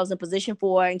themselves in position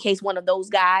for in case one of those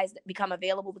guys become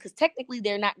available? Because technically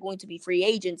they're not going to be free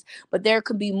agents, but there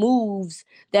could be moves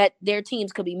that their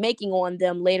teams could be making on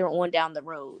them later on down the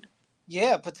road.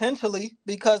 Yeah, potentially,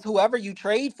 because whoever you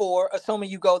trade for, assuming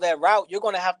you go that route, you're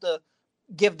going to have to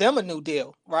give them a new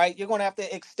deal, right? You're going to have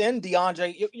to extend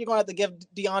DeAndre. You're going to have to give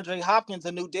DeAndre Hopkins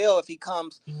a new deal if he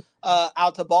comes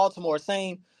out to Baltimore.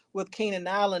 Same with Keenan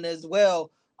Allen as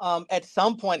well. At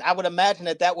some point, I would imagine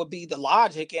that would be the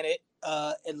logic in it,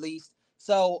 at least.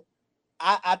 So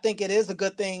I think it is a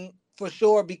good thing for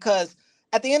sure, because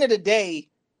at the end of the day,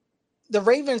 the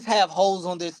Ravens have holes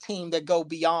on this team that go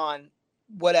beyond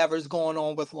whatever's going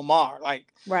on with Lamar. Like,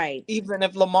 right. Even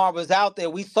if Lamar was out there,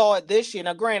 we saw it this year.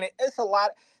 Now, granted, it's a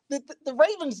lot. The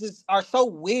Ravens are so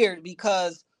weird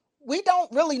because we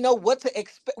don't really know what to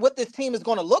expect, what this team is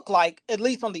going to look like, at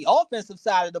least on the offensive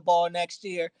side of the ball next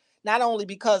year. Not only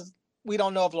because we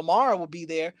don't know if Lamar will be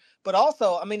there, but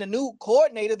also, I mean, a new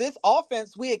coordinator, this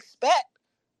offense, we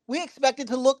expect it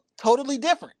to look totally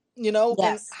different, and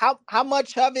Yes. how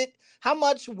much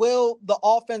will the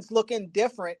offense looking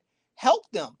different help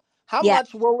them? How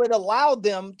much will it allow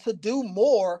them to do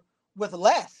more with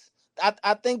less?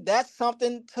 I think that's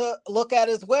something to look at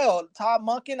as well. Todd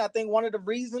Monken, I think one of the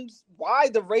reasons why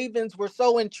the Ravens were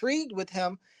so intrigued with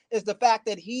him is the fact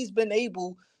that he's been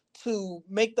able to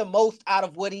make the most out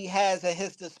of what he has at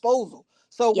his disposal.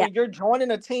 So when you're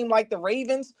joining a team like the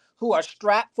Ravens, who are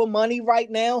strapped for money right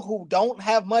now, who don't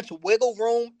have much wiggle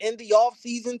room in the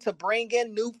offseason to bring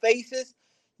in new faces,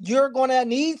 you're going to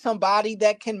need somebody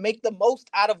that can make the most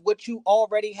out of what you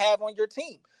already have on your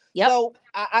team. Yep. So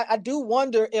I do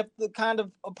wonder if the kind of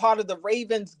a part of the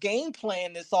Ravens game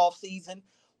plan this offseason,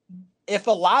 if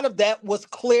a lot of that was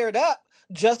cleared up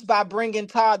just by bringing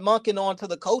Todd Monken onto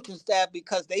the coaching staff,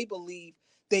 because they believe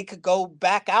they could go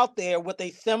back out there with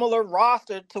a similar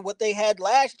roster to what they had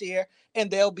last year,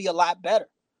 and they'll be a lot better.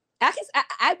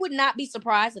 I would not be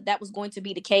surprised if that was going to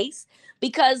be the case,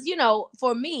 because,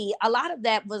 for me, a lot of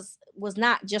that was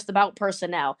not just about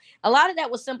personnel. A lot of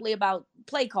that was simply about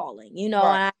play calling, Right.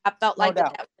 and I felt like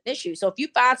that was an issue. So if you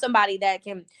find somebody that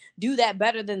can do that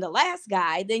better than the last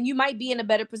guy, then you might be in a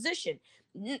better position.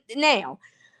 Now,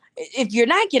 if you're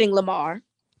not getting Lamar,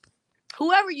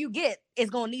 whoever you get is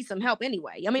going to need some help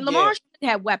anyway. I mean, Lamar should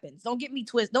have weapons. Don't get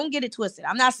it twisted.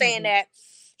 I'm not saying that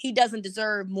he doesn't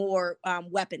deserve more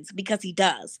weapons, because he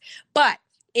does. But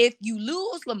if you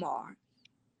lose Lamar,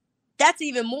 that's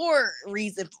even more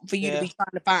reason for you to be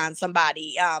trying to find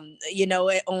somebody, in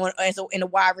a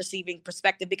wide receiving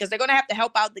perspective, because they're going to have to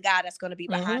help out the guy that's going to be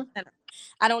behind center.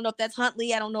 I don't know if that's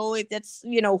Huntley. I don't know if that's,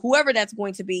 whoever that's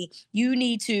going to be. You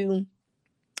need to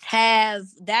have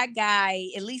that guy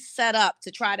at least set up to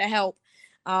try to help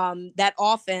that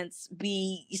offense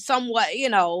be somewhat,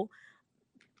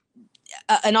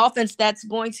 an offense that's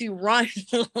going to run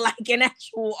like an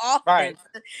actual offense.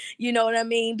 Right. You know what I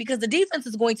mean? Because the defense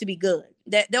is going to be good.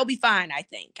 They'll be fine, I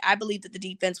think. I believe that the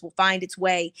defense will find its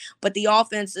way, but the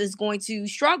offense is going to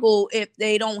struggle if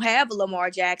they don't have a Lamar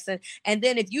Jackson. And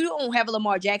then if you don't have a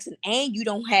Lamar Jackson and you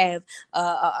don't have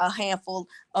a handful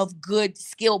of good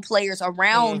skill players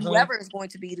around whoever is going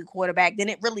to be the quarterback, then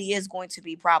it really is going to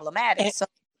be problematic. So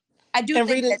I do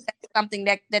think that's something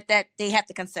that they have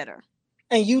to consider.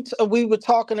 And we were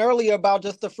talking earlier about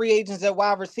just the free agents at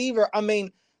wide receiver. I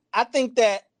mean, I think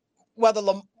that whether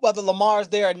Lamar's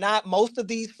there or not, most of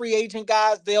these free agent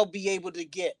guys, they'll be able to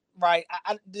get, right?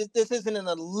 This isn't an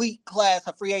elite class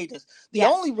of free agents. The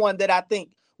only one that I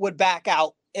think would back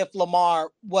out if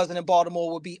Lamar wasn't in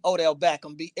Baltimore would be Odell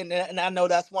Beckham. And I know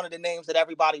that's one of the names that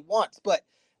everybody wants, but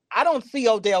I don't see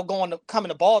Odell coming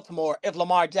to Baltimore if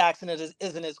Lamar Jackson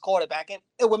isn't his quarterback.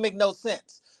 It would make no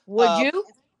sense. Would you?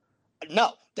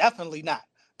 No, definitely not.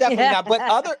 Definitely not.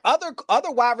 But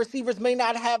other wide receivers may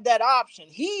not have that option.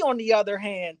 He, on the other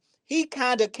hand, he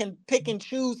kind of can pick and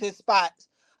choose his spots,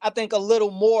 I think, a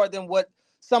little more than what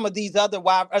some of these other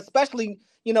especially,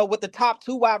 with the top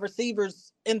 2 wide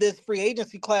receivers in this free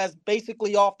agency class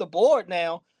basically off the board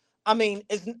now. I mean,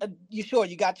 you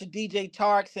got your DJ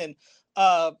Charks and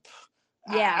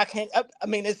I can't. I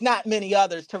mean, it's not many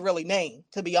others to really name,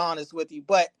 to be honest with you.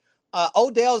 But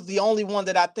Odell's the only one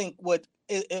that I think would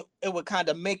would kind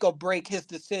of make or break his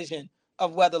decision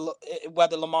of whether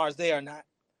Lamar's there or not.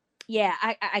 Yeah,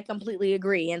 I completely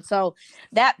agree. And so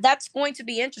that's going to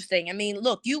be interesting. I mean,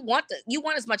 look, you want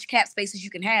as much cap space as you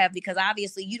can have, because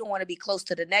obviously you don't want to be close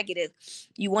to the negative.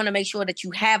 You want to make sure that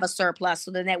you have a surplus,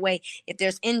 so then that way, if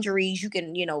there's injuries, you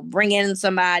can, bring in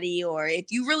somebody, or if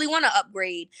you really want to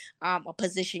upgrade a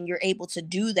position, you're able to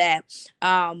do that.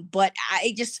 But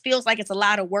it just feels like it's a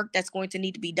lot of work that's going to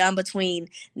need to be done between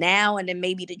now and then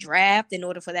maybe the draft in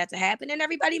order for that to happen. And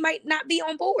everybody might not be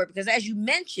on board, because as you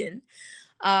mentioned,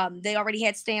 they already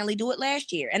had Stanley do it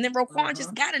last year. And then Roquan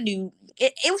just got a new,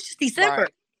 it was just December.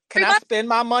 Right. Can I spend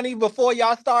my money before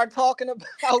y'all start talking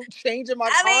about changing my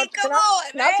contract? Come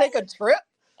on, can I take a trip?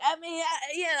 I mean,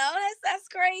 that's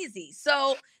crazy.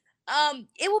 So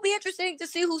it will be interesting to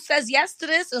see who says yes to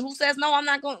this and who says, no, I'm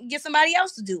not going to get somebody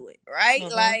else to do it.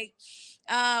 Right.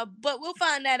 But we'll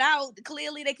find that out.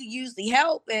 Clearly, they could use the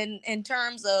help in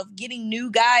terms of getting new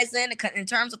guys in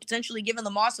terms of potentially giving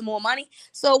Lamar some more money.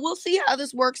 So we'll see how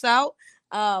this works out.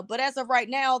 But as of right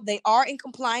now, they are in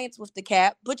compliance with the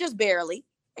cap, but just barely.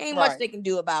 Ain't much they can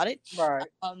do about it. Right.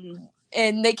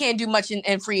 And they can't do much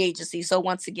in free agency. So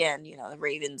once again, the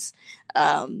Ravens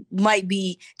might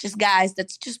be just guys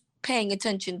that's just paying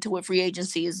attention to what free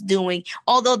agency is doing,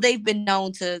 although they've been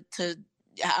known to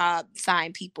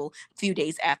sign people a few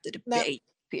days after the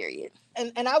period.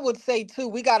 And I would say too,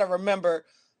 we got to remember,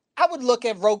 I would look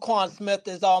at Roquan Smith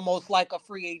as almost like a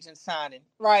free agent signing,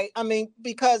 right? I mean,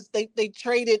 because they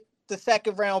traded the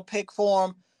 2nd round pick for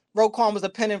him. Roquan was a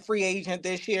pending free agent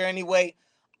this year anyway.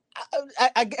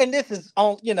 And this is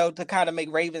on, to kind of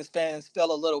make Ravens fans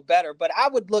feel a little better, but I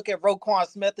would look at Roquan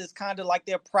Smith as kind of like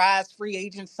their prize free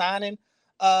agent signing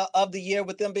of the year,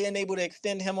 with them being able to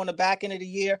extend him on the back end of the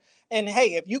year. And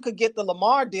hey, if you could get the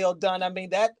Lamar deal done, I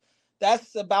mean,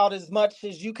 that's about as much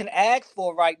as you can ask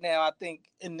for right now, I think,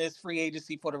 in this free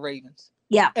agency for the Ravens.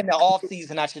 Yeah. In the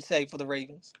offseason, I should say, for the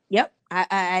Ravens. Yep.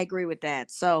 I agree with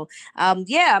that. So, I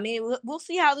mean, we'll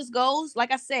see how this goes.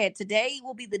 Like I said, today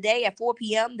will be the day at 4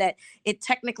 p.m. that it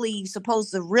technically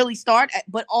supposed to really start.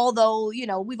 But although,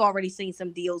 we've already seen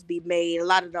some deals be made, a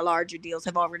lot of the larger deals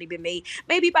have already been made.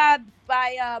 Maybe by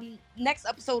next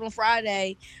episode on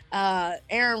Friday,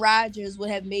 Aaron Rodgers would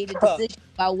have made a decision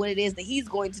about what it is that he's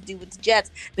going to do with the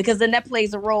Jets, because then that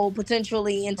plays a role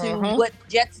potentially into what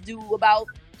Jets do about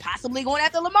possibly going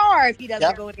after Lamar if he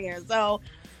doesn't go there. So,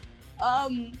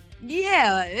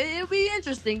 it'll be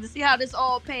interesting to see how this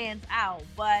all pans out.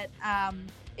 But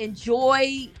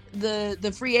enjoy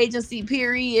the free agency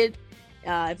period.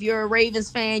 If you're a Ravens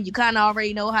fan, you kind of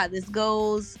already know how this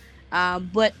goes.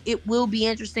 But it will be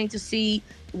interesting to see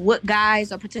what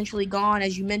guys are potentially gone.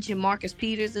 As you mentioned, Marcus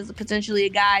Peters is potentially a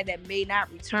guy that may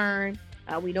not return.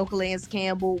 We know Calais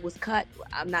Campbell was cut.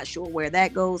 I'm not sure where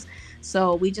that goes.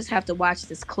 So we just have to watch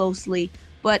this closely.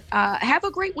 But have a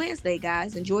great Wednesday,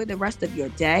 guys. Enjoy the rest of your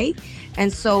day.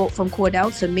 And so from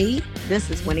Cordell to me, this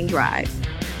is Winning Drive.